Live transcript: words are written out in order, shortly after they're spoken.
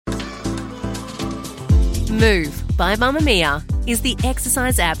Move by Mamamia is the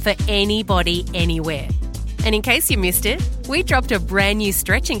exercise app for anybody, anywhere. And in case you missed it, we dropped a brand new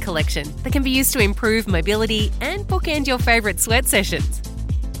stretching collection that can be used to improve mobility and bookend your favourite sweat sessions.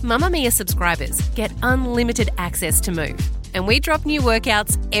 Mamamia subscribers get unlimited access to Move, and we drop new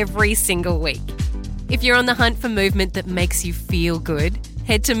workouts every single week. If you're on the hunt for movement that makes you feel good,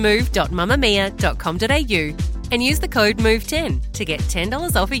 head to move.mamamia.com.au and use the code MOVE10 to get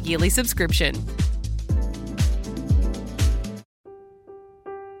 $10 off a yearly subscription.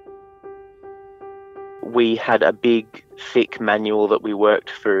 We had a big, thick manual that we worked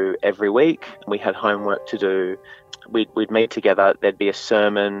through every week. We had homework to do. We'd meet together. There'd be a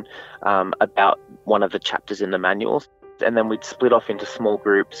sermon about one of the chapters in the manual. And then we'd split off into small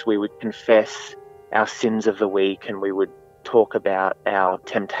groups. We would confess our sins of the week, and we would talk about our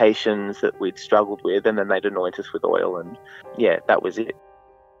temptations that we'd struggled with, and then they'd anoint us with oil. And yeah, that was it.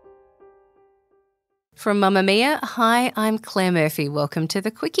 From Mamamia, hi, I'm Claire Murphy. Welcome to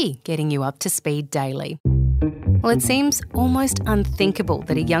The Quickie, getting you up to speed daily. Well, it seems almost unthinkable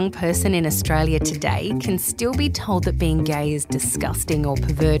that a young person in Australia today can still be told that being gay is disgusting or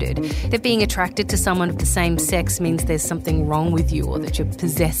perverted, that being attracted to someone of the same sex means there's something wrong with you or that you're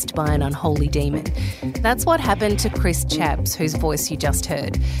possessed by an unholy demon. That's what happened to Chris Chabbs, whose voice you just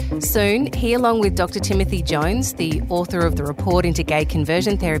heard. Soon, he, along with Dr. Timothy Jones, the author of the report into gay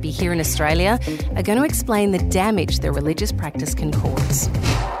conversion therapy here in Australia, are going to explain the damage the religious practice can cause.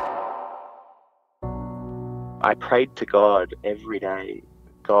 I prayed to God every day.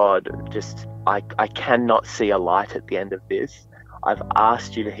 God, I cannot see a light at the end of this. I've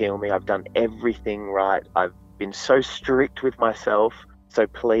asked you to heal me. I've done everything right. I've been so strict with myself. So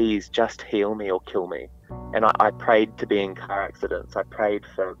please just heal me or kill me. And I prayed to be in car accidents. I prayed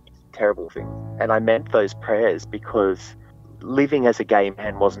for terrible things. And I meant those prayers because living as a gay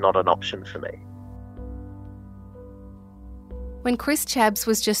man was not an option for me. When Chris Chabbs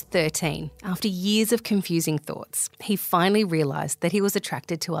was just 13, after years of confusing thoughts, he finally realised that he was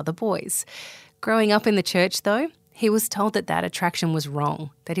attracted to other boys. Growing up in the church, though, he was told that that attraction was wrong,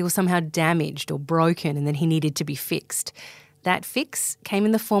 that he was somehow damaged or broken and that he needed to be fixed. That fix came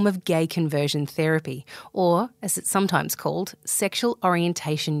in the form of gay conversion therapy, or, as it's sometimes called, sexual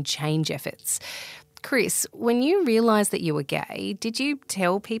orientation change efforts. Chris, when you realised that you were gay, did you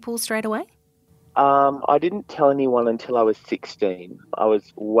tell people straight away? I didn't tell anyone until I was 16. I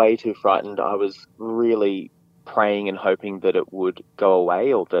was way too frightened. I was really praying and hoping that it would go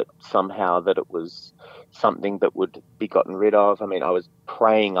away, or that somehow that it was something that would be gotten rid of. I mean, I was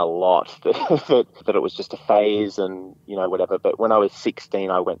praying a lot that it was just a phase and, whatever. But when I was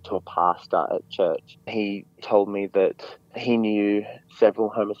 16, I went to a pastor at church. He told me that he knew several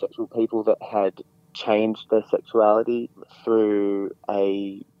homosexual people that had changed their sexuality through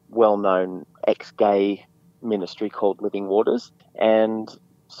a well-known ex-gay ministry called Living Waters. And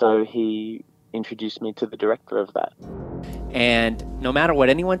so he introduced me to the director of that. And no matter what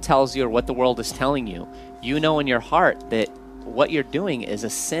anyone tells you or what the world is telling you, you know in your heart that what you're doing is a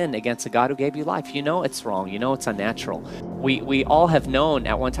sin against the God who gave you life. You know it's wrong. You know it's unnatural. We all have known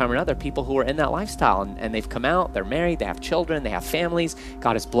at one time or another people who are in that lifestyle, and they've come out, they're married, they have children, they have families.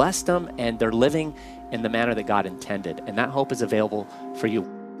 God has blessed them, and they're living in the manner that God intended. And that hope is available for you.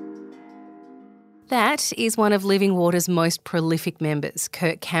 That is one of Living Water's most prolific members,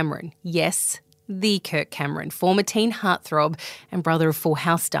 Kirk Cameron. Yes, the Kirk Cameron, former teen heartthrob and brother of Full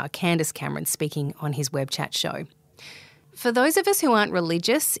House star Candace Cameron, speaking on his web chat show. For those of us who aren't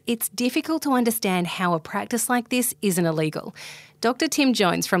religious, it's difficult to understand how a practice like this isn't illegal. Dr. Tim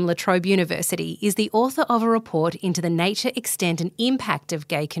Jones from La Trobe University is the author of a report into the nature, extent and impact of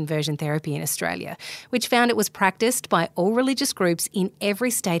gay conversion therapy in Australia, which found it was practiced by all religious groups in every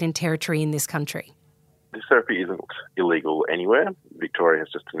state and territory in this country. This therapy isn't illegal anywhere. Victoria has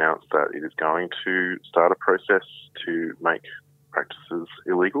just announced that it is going to start a process to make practices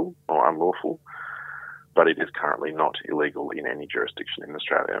illegal or unlawful, but it is currently not illegal in any jurisdiction in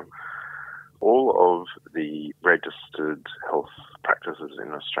Australia. All of the registered health practices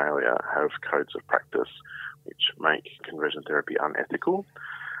in Australia have codes of practice which make conversion therapy unethical,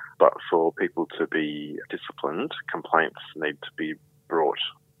 but for people to be disciplined, complaints need to be brought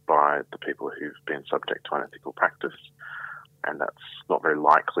by the people who've been subject to unethical practice, and that's not very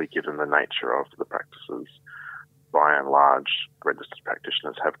likely given the nature of the practices. By and large, registered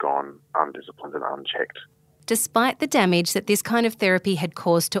practitioners have gone undisciplined and unchecked. Despite the damage that this kind of therapy had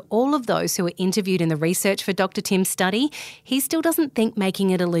caused to all of those who were interviewed in the research for Dr. Tim's study, he still doesn't think making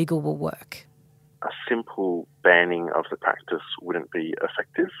it illegal will work. A simple banning of the practice wouldn't be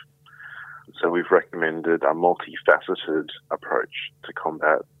effective. So we've recommended a multifaceted approach to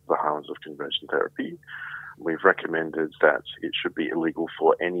combat the harms of conversion therapy. We've recommended that it should be illegal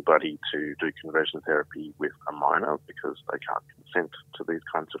for anybody to do conversion therapy with a minor because they can't consent to these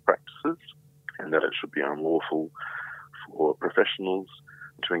kinds of practices, and that it should be unlawful for professionals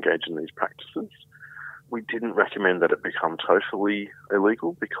to engage in these practices. We didn't recommend that it become totally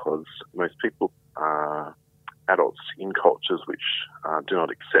illegal because most people are adults in cultures which do not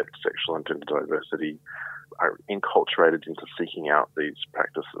accept sexual and gender diversity, are enculturated into seeking out these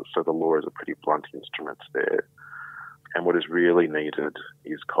practices. So the law is a pretty blunt instrument there. And what is really needed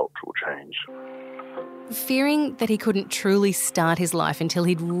is cultural change. Fearing that he couldn't truly start his life until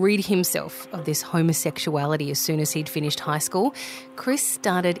he'd rid himself of this homosexuality as soon as he'd finished high school, Chris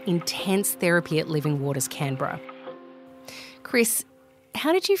started intense therapy at Living Waters Canberra. Chris,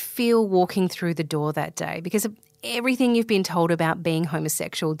 how did you feel walking through the door that day? Because of everything you've been told about being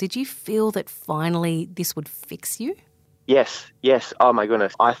homosexual, did you feel that finally this would fix you? Yes. Oh my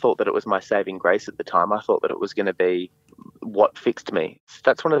goodness. I thought that it was my saving grace at the time. I thought that it was going to be what fixed me.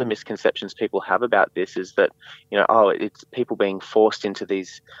 That's one of the misconceptions people have about this is that, it's people being forced into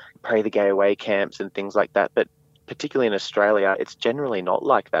these Pray the Gay Away camps and things like that. But particularly in Australia, it's generally not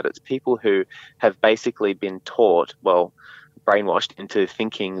like that. It's people who have basically been taught, brainwashed into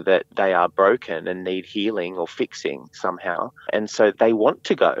thinking that they are broken and need healing or fixing somehow. And so they want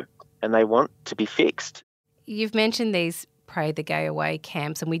to go and they want to be fixed. You've mentioned these Pray the Gay Away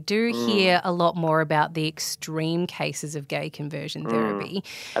camps, and we do hear a lot more about the extreme cases of gay conversion therapy.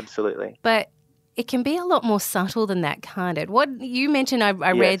 Absolutely. But it can be a lot more subtle than that, can't it? What you mentioned, I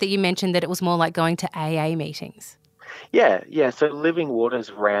read that you mentioned that it was more like going to AA meetings. Yeah. So Living Waters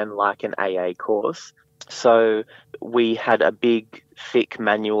ran like an AA course. So we had a big, thick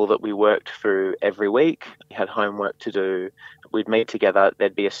manual that we worked through every week. We had homework to do. We'd meet together.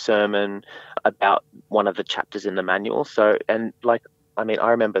 There'd be a sermon about one of the chapters in the manual. I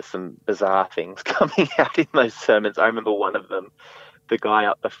remember some bizarre things coming out in those sermons. I remember one of them, the guy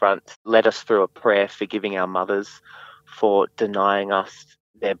up the front led us through a prayer forgiving our mothers for denying us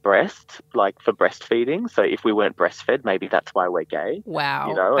their breast, for breastfeeding. So if we weren't breastfed, maybe that's why we're gay.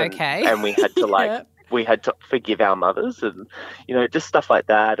 Wow. Okay. And we had to we had to forgive our mothers and, just stuff like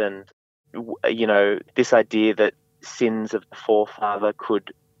that. And, this idea that sins of the forefather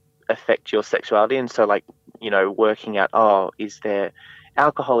could affect your sexuality. And so working out, is there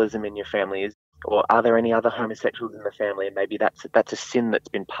alcoholism in your family? Or are there any other homosexuals in the family? And maybe that's a sin that's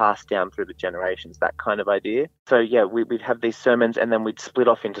been passed down through the generations, that kind of idea. So, we'd have these sermons and then we'd split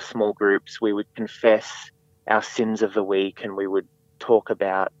off into small groups. We would confess our sins of the week and we would talk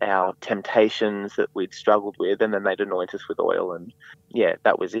about our temptations that we'd struggled with, and then they'd anoint us with oil. And,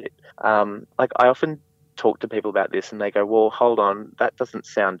 that was it. I often talk to people about this and they go, well, hold on, that doesn't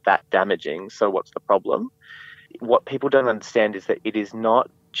sound that damaging. So what's the problem? What people don't understand is that it is not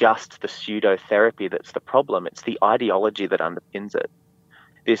just the pseudo-therapy that's the problem. It's the ideology that underpins it.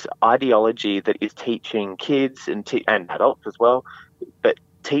 This ideology that is teaching kids and adults as well, but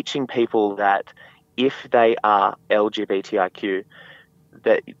teaching people that if they are LGBTIQ,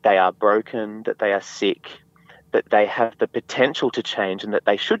 that they are broken, that they are sick, that they have the potential to change and that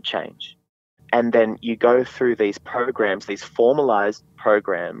they should change. And then you go through these programs, these formalized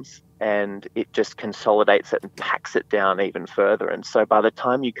programs, and it just consolidates it and packs it down even further. And so by the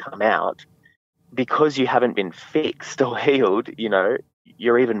time you come out, because you haven't been fixed or healed,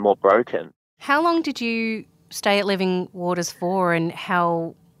 you're even more broken. How long did you stay at Living Waters for, and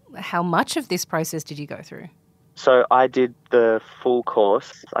how much of this process did you go through? So I did the full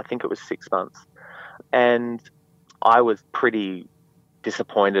course. I think it was 6 months. And I was pretty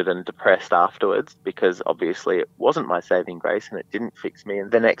disappointed and depressed afterwards because obviously it wasn't my saving grace and it didn't fix me. And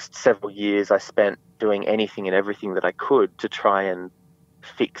the next several years I spent doing anything and everything that I could to try and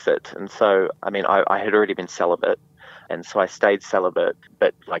fix it. And so, I had already been celibate, and so I stayed celibate,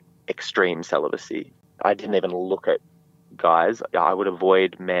 but extreme celibacy. I didn't even look at guys. I would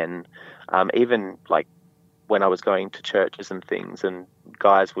avoid men, even when I was going to churches and things, and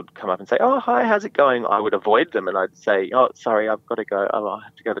guys would come up and say, oh, hi, how's it going? I would avoid them and I'd say, oh, sorry, I've got to go. Oh, I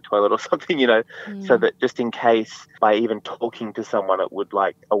have to go to the toilet or something, so that just in case by even talking to someone, it would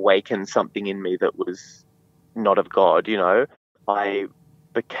awaken something in me that was not of God, I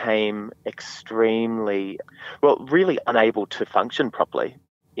became extremely, really unable to function properly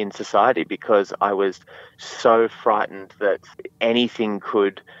in society because I was so frightened that anything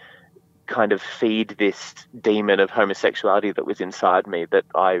could kind of feed this demon of homosexuality that was inside me that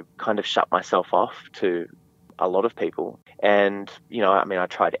I kind of shut myself off to a lot of people. And, I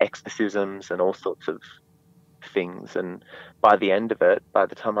tried exorcisms and all sorts of things. And by the end of it, by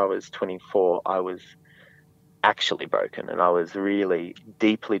the time I was 24, I was actually broken and I was really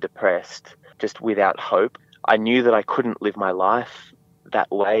deeply depressed just without hope. I knew that I couldn't live my life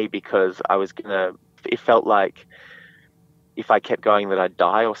that way because it felt like if I kept going that I'd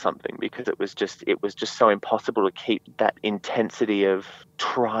die or something, because it was just so impossible to keep that intensity of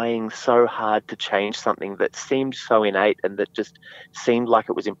trying so hard to change something that seemed so innate and that just seemed like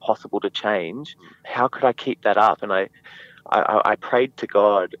it was impossible to change. How could I keep that up? And I prayed to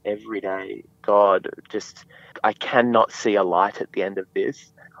God every day, God, I cannot see a light at the end of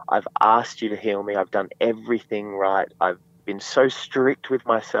this. I've asked you to heal me. I've done everything right. I've been so strict with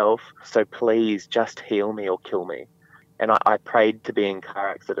myself. So please just heal me or kill me. And I prayed to be in car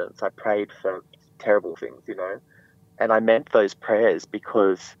accidents. I prayed for terrible things, And I meant those prayers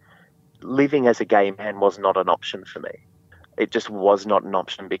because living as a gay man was not an option for me. It just was not an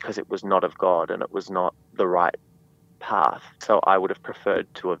option because it was not of God and it was not the right path. So I would have preferred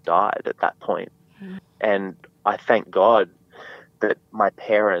to have died at that point. And I thank God that my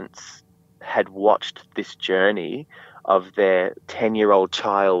parents had watched this journey of their 10-year-old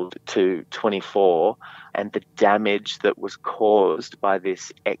child to 24 and the damage that was caused by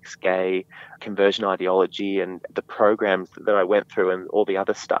this ex-gay conversion ideology and the programs that I went through and all the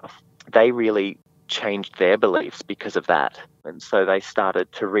other stuff. They really changed their beliefs because of that. And so they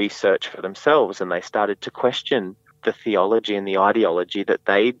started to research for themselves and they started to question the theology and the ideology that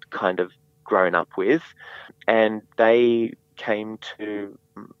they'd kind of grown up with. And they came to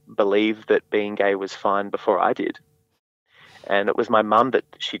believe that being gay was fine before I did. And it was my mum that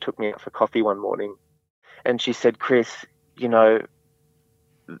she took me out for coffee one morning and she said, Chris,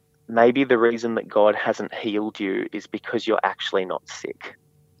 maybe the reason that God hasn't healed you is because you're actually not sick.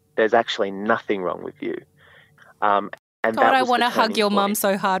 There's actually nothing wrong with you. And God, I want to hug your mum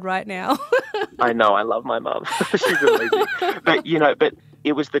so hard right now. I know, I love my mum. She's amazing. But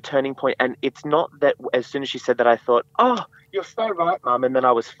it was the turning point. And it's not that as soon as she said that, I thought, oh, you're so right, Mum. And then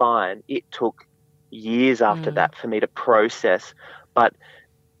I was fine. It took years after that for me to process. But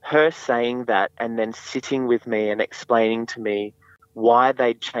her saying that and then sitting with me and explaining to me why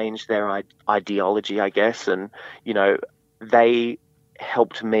they'd changed their ideology, I guess, and, they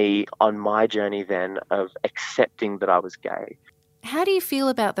helped me on my journey then of accepting that I was gay. How do you feel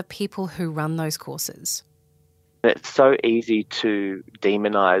about the people who run those courses? It's so easy to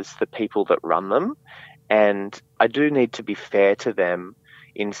demonize the people that run them. And I do need to be fair to them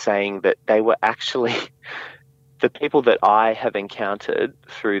in saying that they were actually the people that I have encountered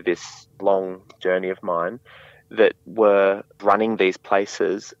through this long journey of mine that were running these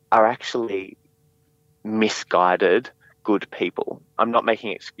places are actually misguided, good people. I'm not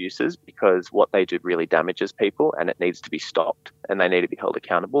making excuses because what they do really damages people and it needs to be stopped and they need to be held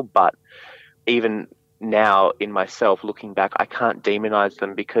accountable. But even now in myself, looking back, I can't demonize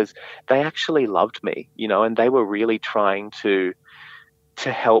them because they actually loved me, and they were really trying to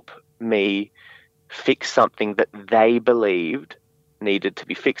help me fix something that they believed needed to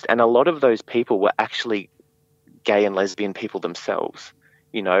be fixed. And a lot of those people were actually gay and lesbian people themselves,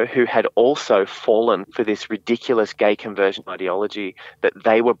 who had also fallen for this ridiculous gay conversion ideology that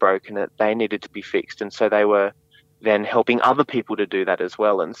they were broken, that they needed to be fixed. And so they were then helping other people to do that as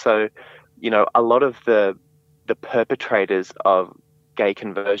well. And so, a lot of the perpetrators of gay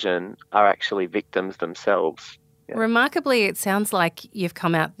conversion are actually victims themselves. Yeah. Remarkably, it sounds like you've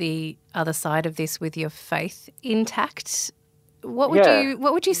come out the other side of this with your faith intact. What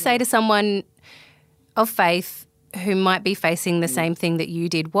would you say to someone of faith who might be facing the same thing that you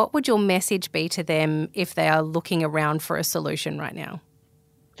did? What would your message be to them if they are looking around for a solution right now?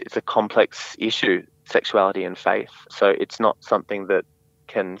 It's a complex issue, sexuality and faith. So it's not something that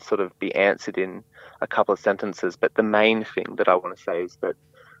can sort of be answered in a couple of sentences. But the main thing that I want to say is that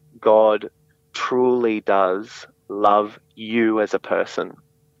God truly does love you as a person.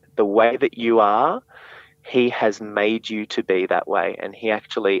 The way that you are, He has made you to be that way, and He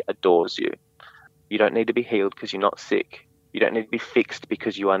actually adores you. You don't need to be healed because you're not sick. You don't need to be fixed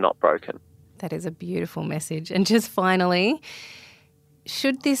because you are not broken. That is a beautiful message. And just finally,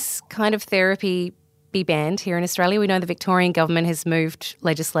 should this kind of therapy be banned here in Australia? We know the Victorian government has moved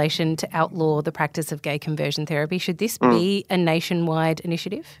legislation to outlaw the practice of gay conversion therapy. Should this be a nationwide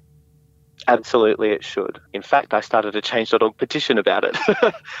initiative? Absolutely, it should. In fact, I started a Change.org petition about it.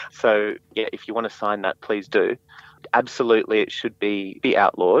 So, yeah, if you want to sign that, please do. Absolutely, it should be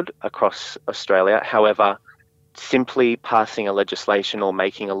outlawed across Australia. However, simply passing a legislation or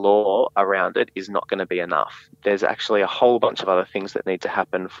making a law around it is not going to be enough. There's actually a whole bunch of other things that need to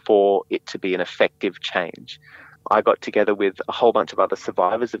happen for it to be an effective change. I got together with a whole bunch of other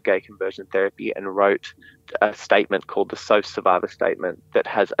survivors of gay conversion therapy and wrote a statement called the SOS Survivor Statement that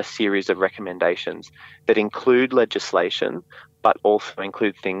has a series of recommendations that include legislation, but also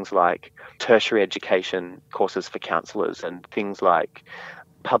include things like tertiary education courses for counsellors and things like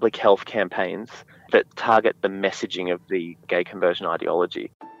public health campaigns that target the messaging of the gay conversion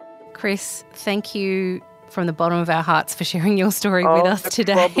ideology. Chris, thank you from the bottom of our hearts for sharing your story with us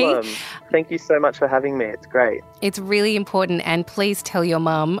today. No problem. Thank you so much for having me. It's great. It's really important, and please tell your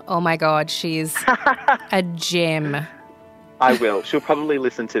mum, oh my God, she is a gem. I will. She'll probably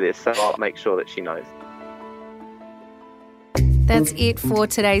listen to this, so I'll make sure that she knows. That's it for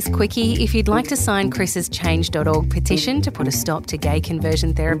today's Quickie. If you'd like to sign Chris's Change.org petition to put a stop to gay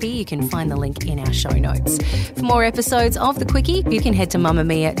conversion therapy, you can find the link in our show notes. For more episodes of The Quickie, you can head to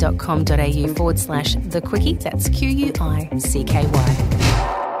mamamia.com.au/The Quickie. That's QUICKY.